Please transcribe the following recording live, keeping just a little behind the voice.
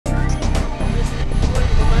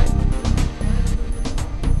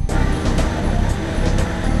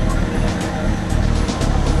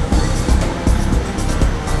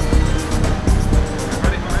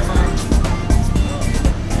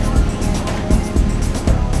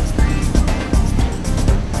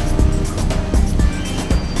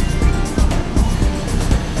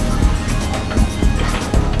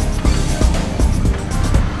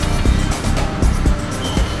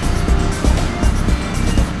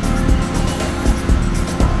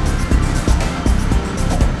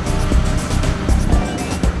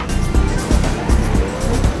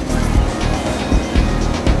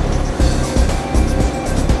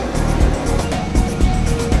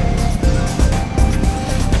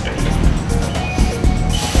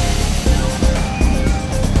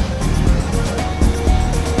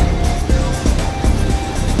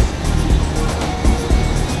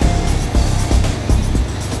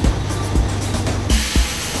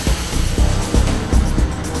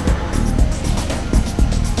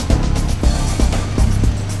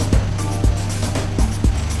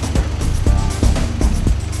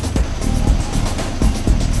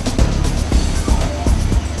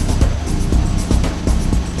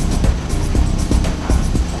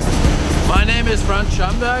Franz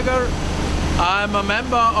Schamberger. I'm a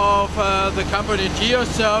member of the company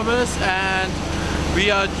Geoservice, and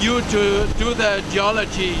we are due to do the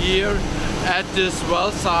geology here at this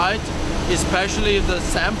well site, especially the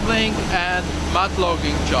sampling and mud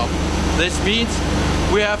logging job. This means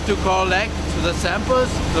we have to collect the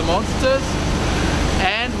samples, the monsters,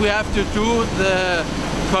 and we have to do the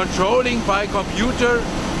controlling by computer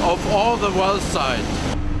of all the well site.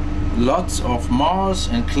 Lots of moss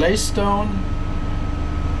and claystone,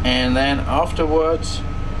 and then afterwards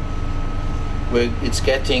it's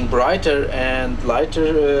getting brighter and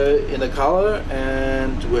lighter in the color,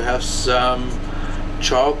 and we have some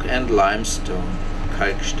chalk and limestone,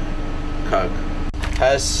 kalk.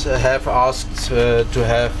 Have asked to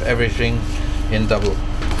have everything in double.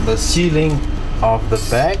 The sealing of the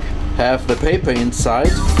bag have the paper inside.